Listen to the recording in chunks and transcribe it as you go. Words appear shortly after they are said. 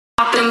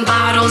Popping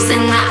bottles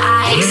in the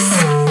ice,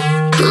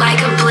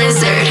 like a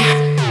blizzard.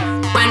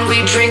 When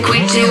we drink, we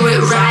do it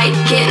right.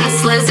 Getting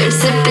slizzard,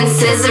 sipping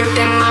scissor.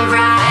 Been my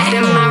ride,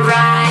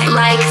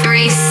 like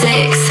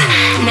 3-6.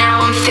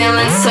 Now I'm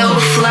feeling so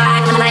fly,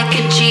 like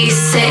a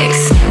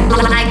G6,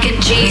 like a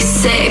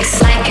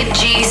G6, like a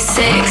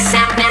G6.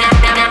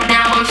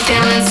 Now I'm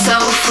feeling so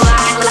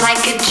fly,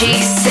 like a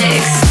G6,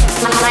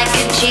 like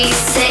a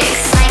G6,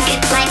 like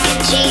a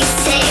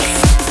G6,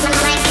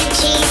 like a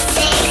G6,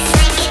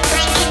 like a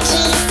G6.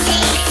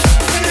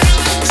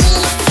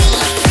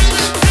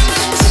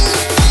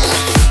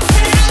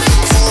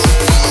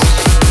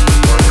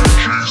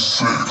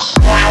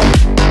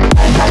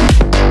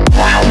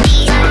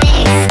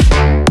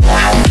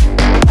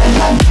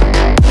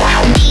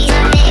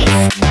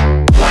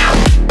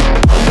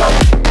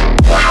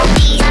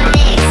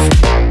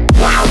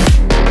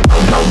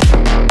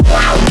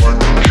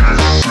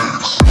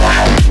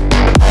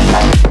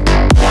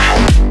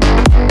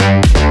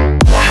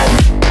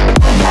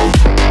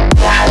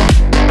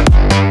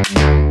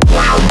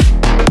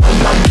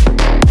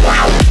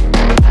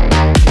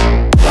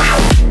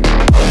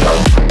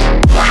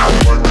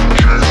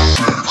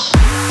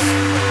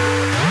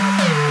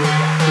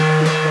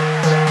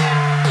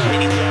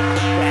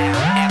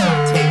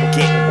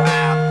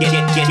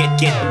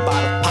 Get the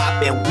bottle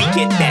poppin', we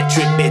get that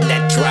drip and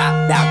that drop.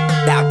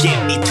 Now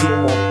give me 2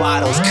 more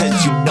bottles, cause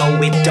you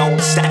know it don't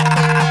stop.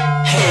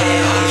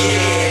 Hell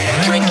yeah,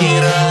 drink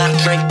it up,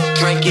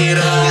 drink it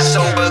up. The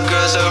sober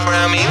girls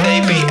around me,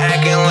 they be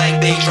acting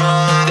like they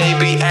drunk. They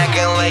be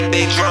acting like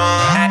they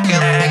drunk,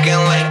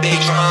 acting like they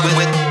drunk.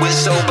 With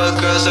sober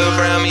girls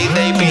around me,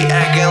 they be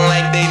acting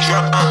like they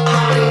drunk.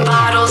 Popping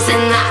bottles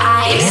in the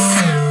ice,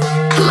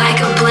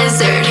 like a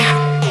blizzard.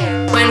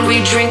 When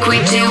we drink, we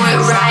do it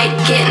right.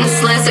 Getting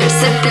slizzard,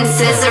 sipping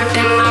scissor.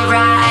 Been my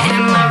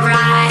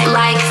ride,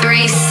 like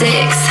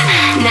 3-6.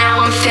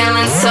 Now I'm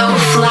feeling so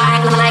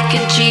fly, like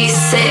a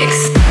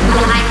G6,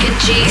 like a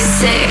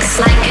G6,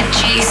 like a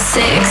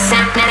G6.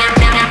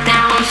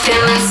 Now I'm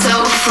feeling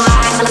so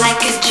fly,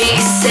 like a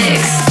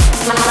G6,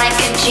 like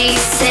a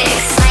G6.